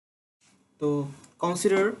তো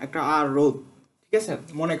কনসিডার একটা আর রোধ, ঠিক আছে।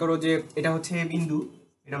 মনে করো যে এটা হচ্ছে এ বিন্দু,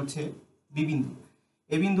 এটা হচ্ছে বি বিন্দু।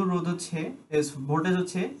 এ বিন্দুর রোধ হচ্ছে ভোল্টেজ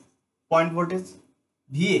হচ্ছে পয়েন্ট ভোল্টেজ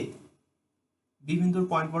ভিএ, বি বিন্দুর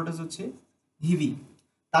পয়েন্ট ভোল্টেজ হচ্ছে ভিভি।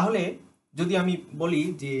 তাহলে যদি আমি বলি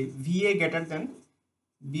যে ভিএ গ্রেটার দেন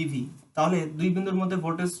বিভি, তাহলে দুই বিন্দুর মধ্যে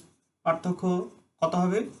ভোল্টেজ পার্থক্য কত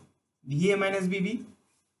হবে? ভিএ মাইনাস বিভি।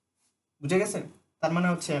 বুঝে গেছে? তার মানে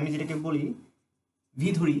হচ্ছে আমি যেটাকে বলি ভি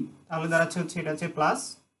ধরি, তাহলে দাঁড়াচ্ছে হচ্ছে এটা হচ্ছে প্লাস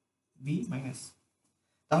ভি মাইনাস।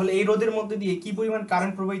 তাহলে এই রোধের মধ্যে দিয়ে কি পরিমাণ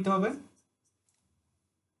কারেন্ট প্রবাহিত হবে?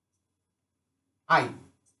 আই।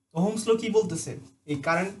 ওহমস ল কি বলতেছে? এই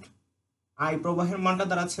কারেন্ট আই প্রবাহের মানটা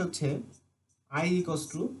দাঁড়াচ্ছে হচ্ছে আই ইকুয়ালস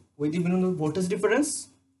টু ওই দুই বিন্দুর voltage difference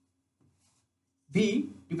b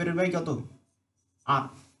divided by কত? আর।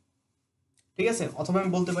 ঠিক আছে, অথবা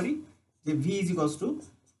আমি বলতে পারি যে V is equals to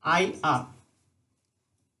I R,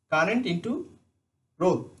 current into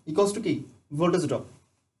রোধ ইকুয়ালস টু কি? Voltage drop.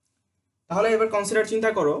 তাহলে এবার কনসিডার চিন্তা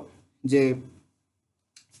করো যে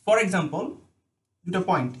ফর এক্সাম্পল দুটো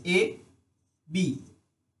point A B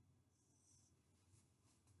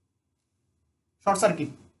short circuit,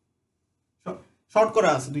 short করা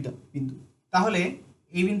আছে দুইটা বিন্দু। তাহলে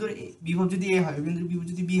এই বিন্দুর বিভব যদি এ হয়, এই বিন্দুর বিভব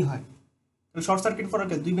যদি বি হয়, তাহলে শর্ট সার্কিট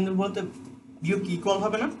ফরকে দুই বিন্দুর বলতে বিভব কি ইকুয়াল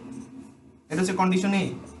হবে না? এটা হচ্ছে কন্ডিশন এ,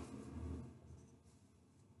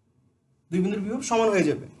 দুই বিন্দুর বিভব সমান হয়ে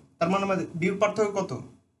যাবে। তার মানে আমাদের বিভব পার্থক্য কত?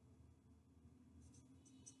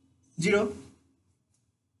 0।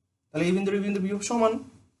 তাহলে এই বিন্দুর বিন্দু বিভব সমান,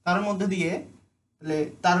 তার মধ্যে দিয়ে তাহলে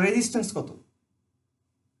তার রেজিস্ট্যান্স কত?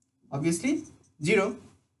 অবভিয়াসলি 0।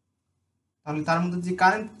 তাহলে তার মধ্যে যে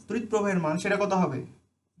কারেন্ট তড়িৎ প্রবাহের মান সেটা কত হবে?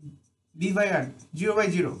 বি বাই আর,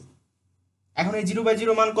 0/0। এখন এই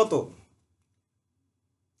 0/0 মান কত?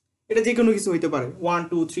 এটা যে কোনো কিছু হইতে পারে, 1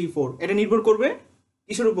 2 3 4। এটা নির্ভর করবে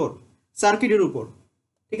কিসের উপর? সার্কিটের উপর।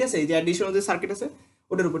 ঠিক আছে, এই যে অ্যাডিশনাল যে সার্কিট আছে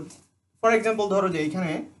ওটার উপর। ফর এক্সাম্পল ধরো যে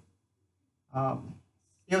এখানে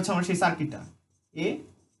এ হচ্ছে আমার সেই সার্কিটটা এ,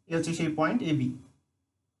 এ হচ্ছে সেই পয়েন্ট এ বি।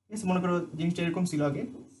 ঠিক আছে, মনে করো জিনিসটা এরকম ছিল আগে।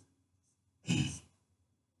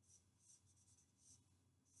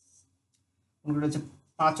 মনে করো হচ্ছে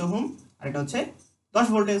 5 ওহম আর এটা হচ্ছে 10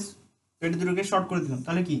 ভোল্টেজ। তো এটা দুটোকে শর্ট করে দিলাম,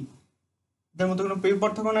 তাহলে কি এদের মধ্যে কোনো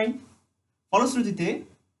পার্থক্য নাই? ফলশ্রুতিতে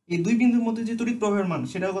এই দুই বিন্দুর মধ্যে যে তড়িৎ প্রবাহের মান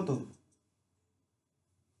সেটা কত?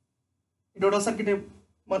 টোটাল সার্কিটের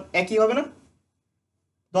মান একই হবে না?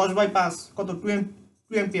 10/5 কত? 2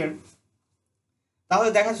 অ্যাম্পিয়ার। তাহলে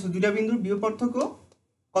দেখা যাচ্ছে দুইটা বিন্দুর বিভব পার্থক্য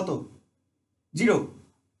কত? 0।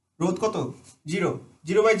 রোধ কত? 0।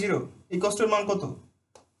 0/0 এই কষ্টের মান কত?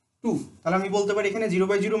 2। তাহলে আমি বলতে পারি এখানে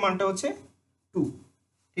 0/0 মানটা হচ্ছে 2।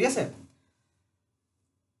 ঠিক আছে,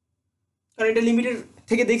 কারণ এটা লিমিটের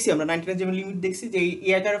থেকে দেখছি আমরা 99 যেমন লিমিট দেখছি যে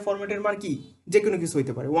এই আকারের ফরম্যাটের মান কি যে কোনো কিছু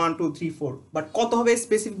হইতে পারে 1 2 3 4, বাট কত হবে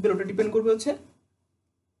স্পেসিফিক ভ্যালুটা ডিপেন্ড করবে হচ্ছে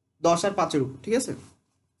 10 আর 5 এর উপর। ঠিক আছে,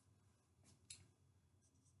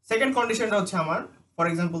 সেকেন্ড কন্ডিশনটা হচ্ছে আমার ফর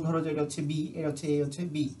এক্সাম্পল ধরো যে এটা হচ্ছে বি, এটা হচ্ছে এ, হচ্ছে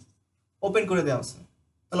বি, ওপেন করে দেওয়া আছে।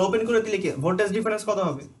 তাহলে ওপেন করে দিলে কি ভোল্টেজ ডিফারেন্স কত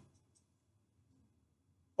হবে?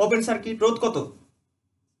 ওপেন সার্কিট, রোধ কত?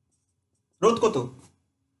 রোধ কত?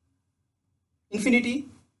 ইনফিনিটি।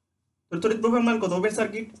 তড়িৎ প্রবাহের মান কত? Open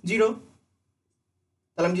circuit 0।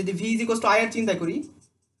 তাহলে আমি যদি V is equals to I আর চিন্তা করি,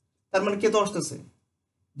 তার মানে কে তো আসতেছে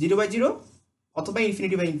 0/0 অথবা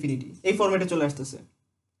ইনফিনিটি এই ফরম্যাটে চলে আসতেছে।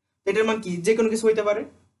 এটার মান কি যে কোনো কিছু হইতে পারে।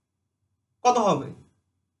 কত হবে?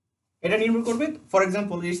 এটা নির্ভর করবে ফর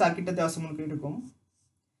এক্সাম্পল এই সার্কিটটা দেওয়া আছে মনে করি এরকম,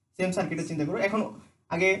 সেম সার্কিটে চিন্তা করো। এখন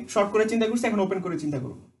আগে শর্ট করে চিন্তা করছি, এখন ওপেন করে চিন্তা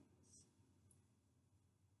করো।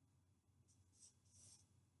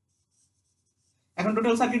 এখন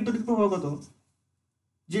টোটাল সার্কিট তড়িৎ প্রবাহ কত?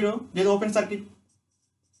 0, যেহেতু ওপেন সার্কিট।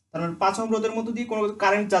 তার মানে 5 ওহম রোধের মধ্যে দিয়ে কোনো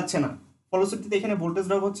কারেন্ট যাচ্ছে না, ফলশ্রুতিতে এখানে ভোল্টেজ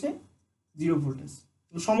ড্রপ হচ্ছে 0 ভোল্টেজ।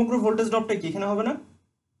 সমগ্র ভোল্টেজ ড্রপটা কি এখানে হবে না?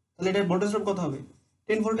 তাহলে এটা ভোল্টেজ ড্রপ কত হবে?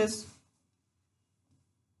 10 ভোল্টেজ।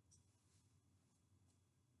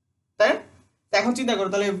 তাই এখন চিন্তা করো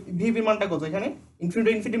তাহলে ভিভি মানটা কত? এখানে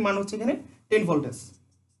ইনফিনিটি মান হচ্ছে এখানে 10 ভোল্টেজ,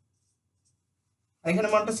 আর এখানে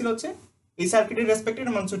মানটা ছিল হচ্ছে এই সার্কিটের রেসপেক্টে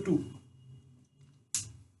মান হচ্ছে 2।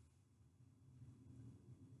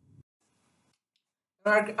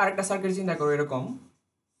 আরেকটা সার্কিট চিন্তা করো এরকম,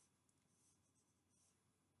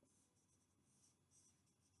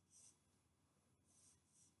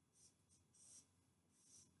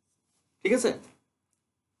 ঠিক আছে।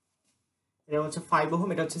 এটা হচ্ছে 5 ওহম,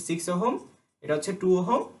 এটা হচ্ছে 6 ওহম, এটা হচ্ছে 2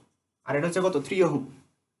 ওহম, আর এটা হচ্ছে কত? 3 ওহম।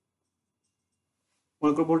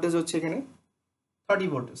 মনে করো ভোল্টেজ হচ্ছে এখানে 30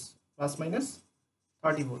 ভোল্টেজ, প্লাস মাইনাস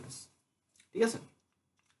 30 ভোল্টেজ। ঠিক আছে,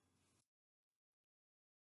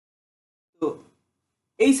 তো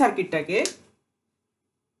এই সার্কিটটাকে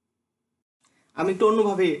আমি একটু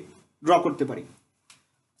অন্যভাবে ড্র করতে পারি।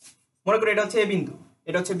 মনে করি এটা হচ্ছে এ বিন্দু,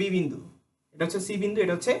 এটা হচ্ছে বি বিন্দু, এটা হচ্ছে সি বিন্দু,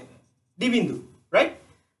 এটা হচ্ছে ডি বিন্দু, রাইট?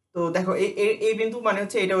 তো দেখো এই বিন্দু মানে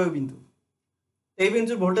হচ্ছে এটাও ওই বিন্দু। এই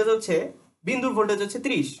বিন্দুর ভোল্টেজ হচ্ছে, বিন্দুর ভোল্টেজ হচ্ছে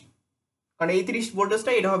 30, কারণ এই 30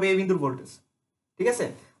 ভোল্টেজটা এটা হবে এই বিন্দুর ভোল্টেজ, ঠিক আছে?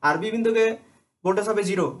 আর বি বিন্দুকে ভোল্টেজ হবে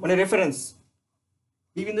 0, মানে রেফারেন্স।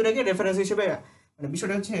 বি বিন্দুটাকে রেফারেন্স হিসেবে, মানে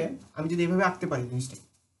বিষয়টা হচ্ছে আমি যদি এইভাবে আঁকতে পারি জিনিসটা,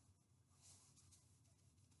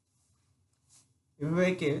 এভাবে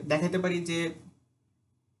একে দেখাতে পারি যে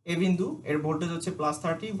এ বিন্দু এর ভোল্টেজ হচ্ছে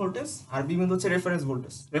 +30 ভোল্টেজ, আর বি বিন্দু হচ্ছে রেফারেন্স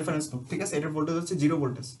ভোল্টেজ, রেফারেন্স নোড, ঠিক আছে? এটার ভোল্টেজ হচ্ছে 0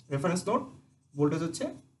 ভোল্টেজ, রেফারেন্স নোড ভোল্টেজ হচ্ছে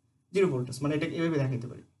 0 ভোল্টেজ, মানে এটাকে এভাবে দেখাতে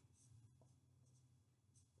পারি,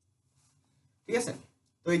 ঠিক আছে?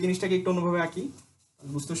 তো এই জিনিসটাকে একটু অন্যভাবে আঁকি,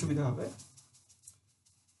 বুঝতে সুবিধা হবে।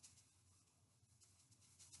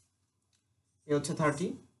 এ হচ্ছে 30,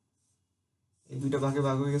 এই দুইটা ভাগে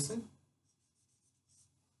ভাগ হয়ে গেছে,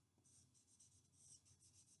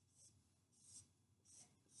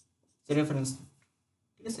 রেফারেন্স,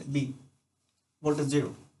 ঠিক আছে? বি ভোল্টেজ 0,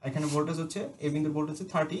 এখানে ভোল্টেজ হচ্ছে এ বিন্দুর ভোল্টেজ হচ্ছে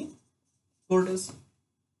 30 ভোল্টেজ,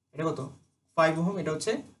 এটা কত 5 ওহম, এটা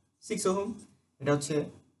হচ্ছে 6 ওহম, এটা হচ্ছে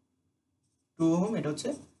 2 ওহম, এটা হচ্ছে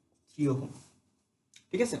 3 ওহম,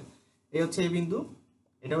 ঠিক আছে? এই হচ্ছে এ বিন্দু,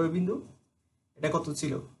 এটাও এ বিন্দু, এটা কত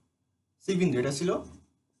ছিল সি বিন্দু, এটা ছিল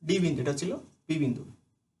ডি বিন্দু, এটা ছিল বি বিন্দু,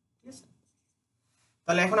 ঠিক আছে?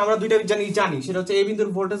 তাহলে এখন আমরা দুইটা জানি, সেটা হচ্ছে এ বিন্দুর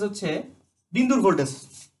ভোল্টেজ হচ্ছে বিন্দুর ভোল্টেজ,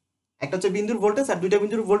 একটা হচ্ছে বিন্দুর ভোল্টেজ, আর দুইটা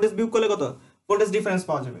বিন্দুর ভোল্টেজ বিয়োগ করলে কত ভোল্টেজ ডিফারেন্স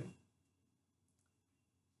পাওয়া যাবে।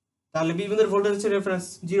 তাহলে বি বিন্দুর ভোল্টেজ হচ্ছে রেফারেন্স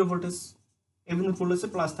 0 ভোল্টেজ, এ বিন্দুর ভোল্টেজ হচ্ছে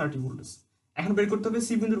 +30 ভোল্টেজ। এখন বের করতে হবে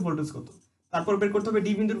সি বিন্দুর ভোল্টেজ কত, তারপর বের করতে হবে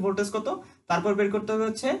ডি বিন্দুর ভোল্টেজ কত, তারপর বের করতে হবে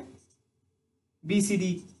হচ্ছে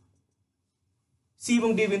বিসিডি, সি এবং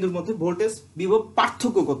ডি বিন্দুর মধ্যে ভোল্টেজ বিভব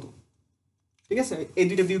পার্থক্য কত, ঠিক আছে? এই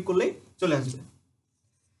দুইটা বিয়োগ করলেই চলে আসবে।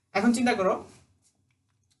 এখন চিন্তা করো,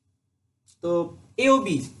 তো এ ও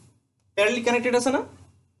বি প্যারালালি কানেক্টেড আছে না?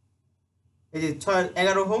 এই যে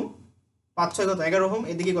 11 ওহম, 5 6 কত 11 ওহম,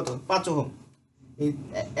 এদিকে কত 5 ওহম, এই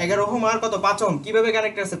 11 ওহম আর কত 5 ওহম কিভাবে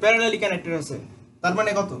কানেক্টেড আছে? প্যারালালি কানেক্টেড আছে। তার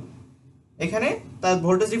মানে কত, এখানে তার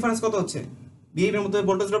ভোল্টেজ ডিফারেন্স কত হচ্ছে, বিহেভ এর মধ্যে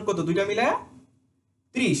ভোল্টেজ ড্রপ কত, দুইটা মিলায়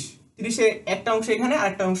 30, 30 এ একটা অংশ এখানে আর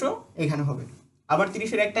একটা অংশ এখানে হবে, আবার 30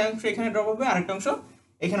 এর একটা অংশ এখানে ড্রপ হবে আর একটা অংশ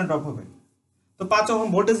এখানে ড্রপ হবে। তো 5 ওহম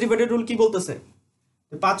ভোল্টেজ ডিভাইডেড রুল কি বলতেছে,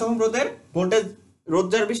 5 ওহম রোধের ভোল্টেজ, রোধ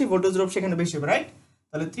যার বেশি ভোল্টেজ ড্রপ সেখানে বেশি হবে, রাইট?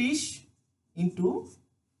 তাহলে 30 ইন্টু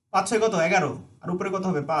 5 6 কত 11, আর উপরে কত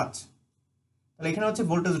হবে 5, তাহলে এখানে হচ্ছে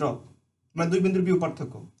ভোল্টেজ ড্রপ, মানে দুই বিন্দুর বিয়োগ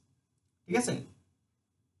পার্থক্য, ঠিক আছে?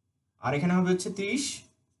 আর এখানে হবে হচ্ছে 30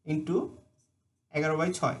 ইন্টু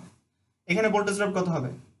 11/6, এখানে ভোল্টেজ ড্রপ কত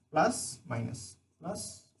হবে প্লাস মাইনাস,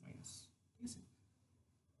 ঠিক আছে?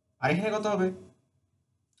 আর এখানে কত হবে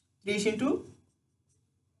 30 ইন্টু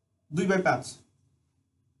 2/5,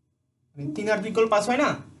 3 আর 2 = 5 হয় না?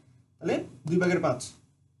 তাহলে 2/5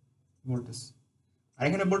 ভোল্টেজ। আর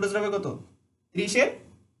এখানে ভোল্টেজ হবে কত 30 এর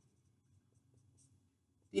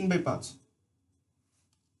 3/5,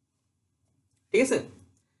 ঠিক আছে?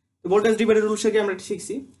 তো ভোল্টেজ ডিভাইডেড রুল থেকে আমরা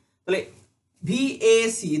শিখছি। তাহলে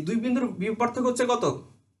ভিএসি দুই বিন্দুর বিভব পার্থক্য হচ্ছে কত,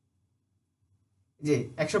 যে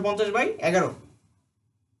 150/11,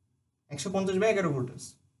 150/11 ভোল্টেজ,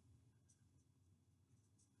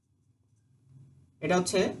 এটা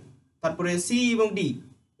হচ্ছে। তারপরে সি এবং ডি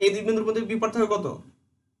এই দুই বিন্দুর মধ্যে বিভব পার্থক্য কত,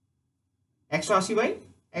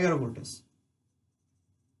 180/11 ভোল্টেজ,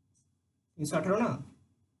 318 না?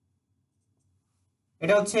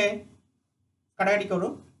 এটা হচ্ছে কাটাকাটি করো,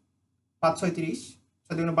 5 6 30,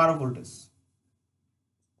 6 × 12 ভোল্টেজ,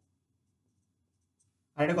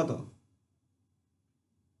 আর এটা কত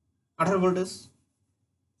 18 ভোল্টেজ।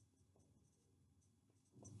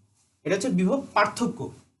 এটা হচ্ছে বিভব পার্থক্য,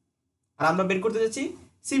 আর আমরা বের করতে যাচ্ছি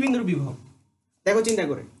সি বিন্দুর বিভব। দেখো চিন্তা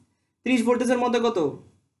করে 30 ভোল্টেজের মধ্যে কত,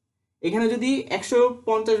 এখানে যদি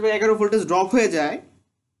 150/11 ভোল্টেজ ড্রপ হয়ে যায়,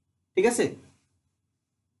 ঠিক আছে?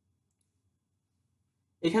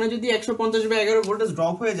 এখানে যদি 150/11 ভোল্টেজ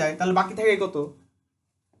ড্রপ হয়ে যায়, তাহলে বাকি থাকে কত,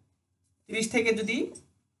 30 থেকে যদি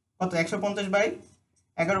কত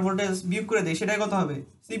 150/11 ভোল্টেজ বিয়োগ করে দেয়, সেটাই কত হবে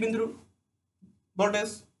সি বিন্দুর ভোল্টেজ,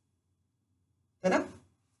 তাই না?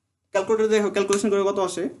 ক্যালকুলেটর দেখো, ক্যালকুলেশন করে কত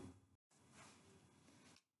আসে,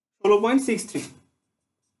 16.63,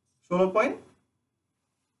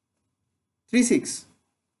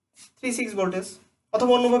 16.36 ভোল্টেজ।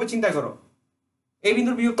 অথবা অন্যভাবে চিন্তা করো, এই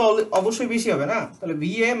বিন্দুর বিভব তো অবশ্যই বেশি হবে না? তাহলে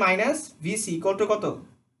ভিএ মাইনাস ভিসি কত,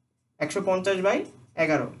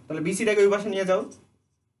 150/11, তাহলে ভিসিটাকে ওই পাশে নিয়ে যাও,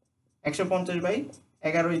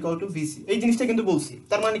 150/11 = ভিসি। এই জিনিসটা কিন্তু বলছি,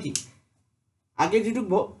 তার মানে কি আগে যেটুকু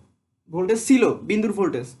ভোল্টেজ ছিল বিন্দুর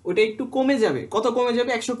ভোল্টেজ, ওটা একটু কমে যাবে, কত কমে যাবে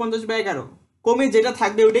 150/11, কমে যেটা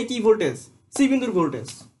থাকবে ওইটাই কি ভোল্টেজ? সি বিন্দুর ভোল্টেজ।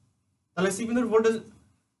 তাহলে সি বিন্দুর ভোল্টেজ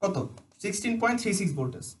কত? 16.36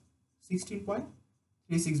 ভোল্টেজ,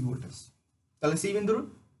 16.36 ভোল্টেজ। তাহলে সি বিন্দুর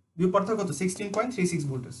বিভব পার্থক্য কত? 16.36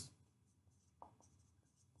 ভোল্টেজ।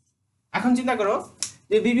 এখন চিন্তা করো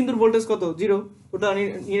যে বি বিন্দুর ভোল্টেজ কত? 0, ওটা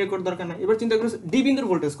নির্ণয় করার দরকার নাই। এবার চিন্তা করো ডি বিন্দুর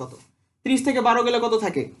ভোল্টেজ কত? 30 থেকে 12 গেলে কত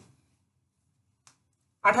থাকে?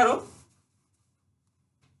 18।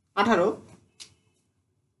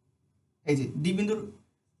 এই যে ডি বিন্দুর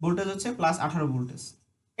ভোল্টেজ হচ্ছে +18 ভোল্টেজ।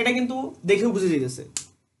 এটা কিন্তু দেখেও বুঝে যেতেছে।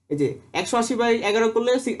 এই যে 180/11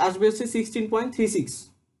 করলে আসবে হচ্ছে 16.36,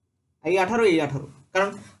 এই 18, কারণ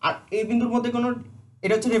আর এই বিন্দুর মধ্যে কোনো,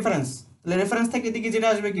 এটা হচ্ছে রেফারেন্স, তাহলে রেফারেন্স থেকে এদিকে যেটা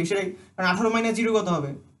আসবে কি সেটাই, কারণ 18 - 0 কত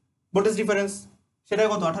হবে? ভোল্টেজ ডিফারেন্স, সেটাই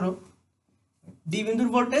কত? 18। ডি বিন্দুর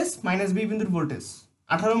ভোল্টেজ মাইনাস বি বিন্দুর ভোল্টেজ,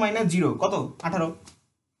 18 - 0 কত? 18।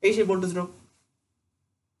 এই সেই ভোল্টেজ ড্রপ।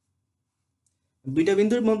 দুইটা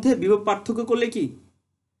বিন্দুর মধ্যে বিভব পার্থক্য করলে কি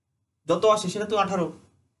যত আসে সেটা তো 18।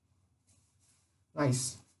 নাইস।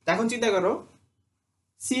 এখন চিন্তা করো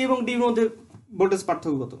সি এবং ডির মধ্যে ভোল্টেজ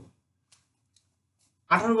পার্থক্য কত?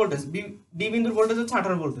 18 ভোল্টেজ। ডি বিন্দুর ভোল্টেজ হচ্ছে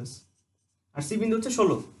 18 ভোল্টেজ, আর সি বিন্দু হচ্ছে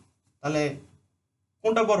 16। তাহলে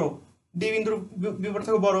কোনটা বড়? ডি বিন্দুর বিভব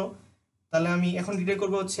পার্থক্য বড়। তাহলে আমি এখন ডিটাই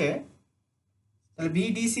করবো হচ্ছে, তাহলে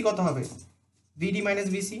ভিডিসি কত হবে? ভিডি মাইনাস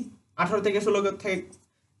বিসি। 18 থেকে 16 থেকে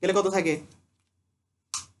গেলে কত থাকে?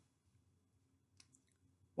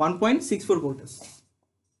 1.64 ভোল্টেজ।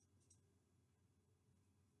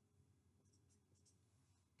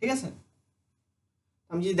 ঠিক আছে,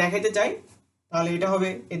 আমি যদি দেখাইতে চাই তাহলে এটা হবে,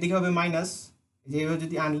 এদিকে হবে মাইনাস, যে এভাবে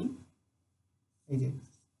যদি আনি, এই যে,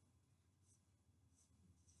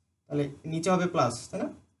 তাহলে নিচে হবে প্লাস, তাই না?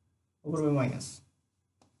 উপর হবে মাইনাস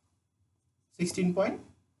 16 পয়েন্ট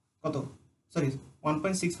কত, সরি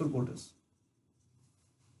 1.64 ভোল্টেজ।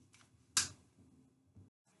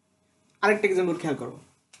 আরেকটা এক্সাম্পল খেয়াল করো,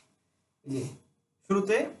 যে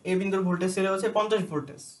শুরুতে এ বিন্দুর ভোল্টেজ ছিল হচ্ছে 50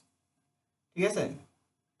 ভোল্টেজ। ঠিক আছে,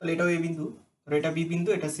 তাহলে এটাও এ বিন্দু, আর এটা বি বিন্দু,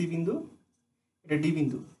 এটা সি বিন্দু, এটা ডি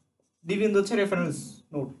বিন্দু। ডি বিন্দু হচ্ছে রেফারেন্স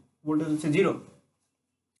নোড, ভোল্টেজ হচ্ছে 0।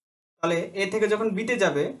 তাহলে এ থেকে যখন বিতে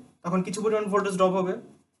যাবে তখন কিছু পরিমাণ ভোল্টেজ ড্রপ হবে,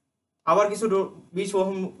 আবার কিছু 20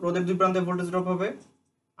 ওহম রোধের দুই প্রান্তে ভোল্টেজ ড্রপ হবে,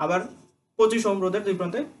 আবার 25 ওহম রোধের দুই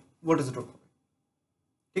প্রান্তে ভোল্টেজ ড্রপ হবে।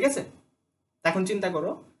 ঠিক আছে, এখন চিন্তা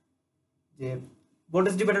করো যে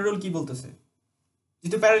ভোল্টেজ ডিভাইডার রুল কি বলতেছে।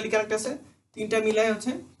 যেহেতু প্যারালালি কানেক্ট আছে, তিনটা মিলাই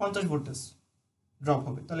হচ্ছে 50 ভোল্টেজ ড্রপ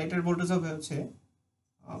হবে। তাহলে এটার ভোল্টেজ হবে হচ্ছে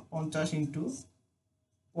 50 ×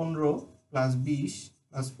 15 + 20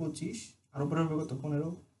 + 25, আর উপরে হবে কত?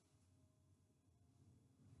 15।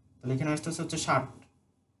 তাহলে এখানে আসতেছে হচ্ছে 60।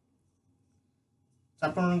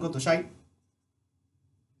 4 15 কত? 60।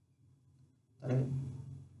 তাহলে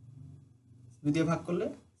 2 দিয়ে ভাগ করলে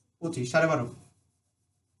 25, 12.5।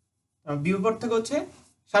 বিভব পার্থক্য হচ্ছে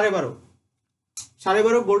 12.5।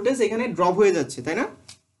 12.5 ভোল্টেজ এখানে ড্রপ হয়ে যাচ্ছে, তাই না?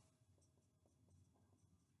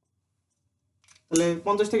 তাহলে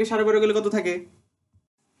 50 থেকে 12.5 গেলে কত থাকে?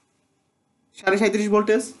 37.5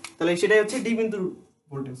 ভোল্টেজ। তাহলে সেটাই হচ্ছে ডি বিন্দুর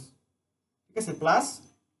ভোল্টেজ। ঠিক আছে, প্লাস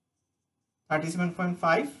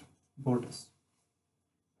 37.5 ভোল্টেজ।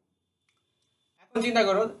 এখন চিন্তা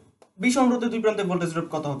করো 20 ওহম রোধের দুই প্রান্তে ভোল্টেজ ড্রপ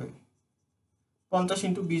কত হবে? 50 ×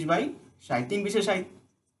 20/60, 3 20 60,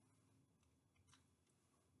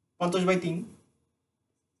 50/3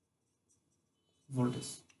 ভোল্টেজ।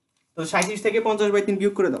 তো 37 থেকে 50/3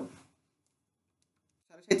 বিয়োগ করে দাও,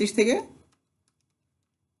 37 থেকে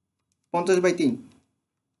 50/3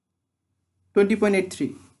 20.83।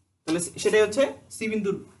 তাহলে সেটাই হচ্ছে সি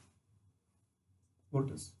বিন্দুর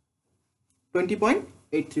ভোল্টেজ,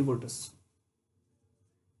 20.83 ভোল্টেজ।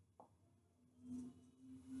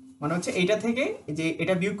 মানে হচ্ছে এইটা থেকে যে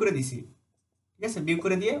এটা বিয়োগ করে দিছি, ঠিক আছে, বিয়োগ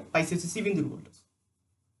করে দিয়ে পাইছি হচ্ছে সি বিন্দুর ভোল্টেজ।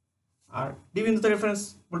 আর ডি বিন্দুতে রেফারেন্স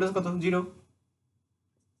ভোল্টেজ কত? 0।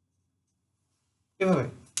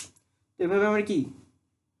 এভাবে আমরা কি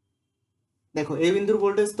দেখো, এ বিন্দুর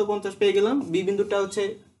ভোল্টেজ তো 50 পেয়ে গেলাম, বি বিন্দুটা হচ্ছে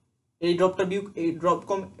এই ড্রপটা বিয়োগ, এই ড্রপ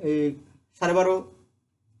কম 12.5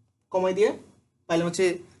 কমাই দিয়ে পাইলাম হচ্ছে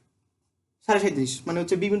 37.5, মানে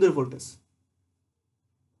হচ্ছে বি বিন্দুর ভোল্টেজ।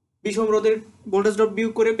 20 ওহম রোধের ভোল্টেজ ড্রপ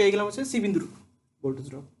বিয়োগ করে পেয়ে গেলাম হচ্ছে সি বিন্দুর ভোল্টেজ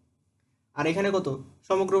ড্রপ। আর এখানে কত?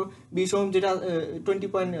 সমগ্র 20 ওহম যেটা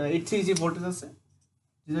 20.83 যে ভোল্টেজ আছে,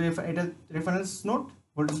 যেটা এটা রেফারেন্স নোড,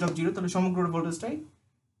 ভোল্টেজ ড্রপ 0, তাহলে সমগ্র ভোল্টেজটাই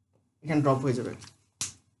এখানে ড্রপ হয়ে যাবে।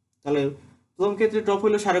 তাহলে প্রথম ক্ষেত্রে ড্রপ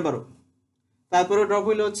হইলো 12.5, তারপরে ড্রপ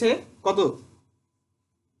হইলো হচ্ছে কত?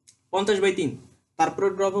 50/3, তারপরে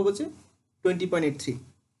ড্রপ হবে হচ্ছে 20.83।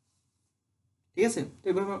 ঠিক আছে, তো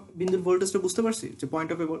এভাবে বিন্দুর ভোল্টেজটা বুঝতে পারছি, যে পয়েন্ট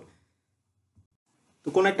অফ এ তো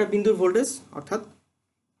কোন একটা বিন্দুর ভোল্টেজ অর্থাৎ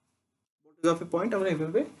ভোল্টেজ অফ এ পয়েন্ট আমরা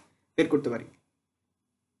এভাবে বের করতে পারি।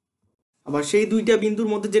 আবার সেই দুইটা বিন্দুর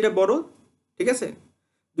মধ্যে যেটা বড়, ঠিক আছে,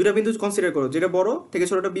 দুইটা বিন্দু কনসিডার করো, যেটা বড় থেকে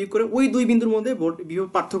ছোটটা বিয়োগ করে ওই দুই বিন্দুর মধ্যে বিভব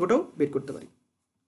পার্থক্যটাও বের করতে পারি।